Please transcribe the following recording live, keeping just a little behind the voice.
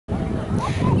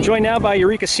Joined now by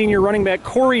Eureka senior running back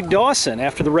Corey Dawson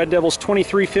after the Red Devils'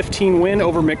 23-15 win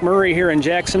over MacMurray here in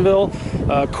Jacksonville.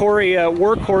 Corey,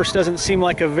 workhorse doesn't seem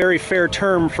like a very fair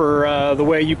term for the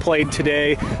way you played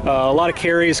today. A lot of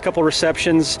carries, a couple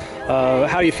receptions.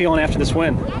 How are you feeling after this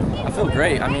win? I feel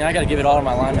great. I mean, I got to give it all to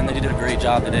my linemen. They did a great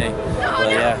job today. But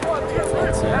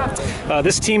yeah.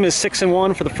 This team is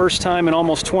 6-1 for the first time in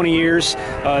almost 20 years.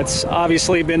 It's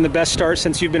obviously been the best start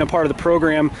since you've been a part of the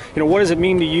program. You know, what does it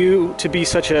mean to you to be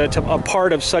such a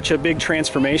part of such a big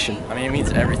transformation? I mean, it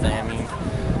means everything. I mean,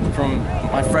 from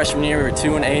my freshman year, we were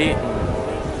 2-8.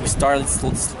 And we started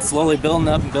slowly building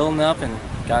up and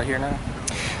got here now.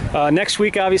 Next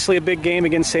week, obviously, a big game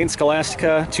against St.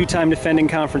 Scholastica, two-time defending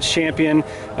conference champion,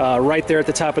 right there at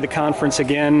the top of the conference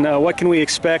again. What can we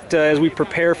expect as we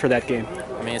prepare for that game?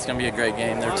 I mean, it's going to be a great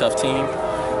game. They're a tough team.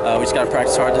 We just got to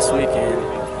practice hard this week, and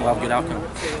we'll have a good outcome.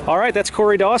 All right, that's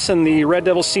Corey Dawson, the Red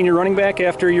Devils senior running back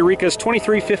after Eureka's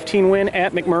 23-15 win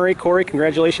at MacMurray. Corey,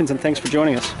 congratulations, and thanks for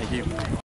joining us. Thank you.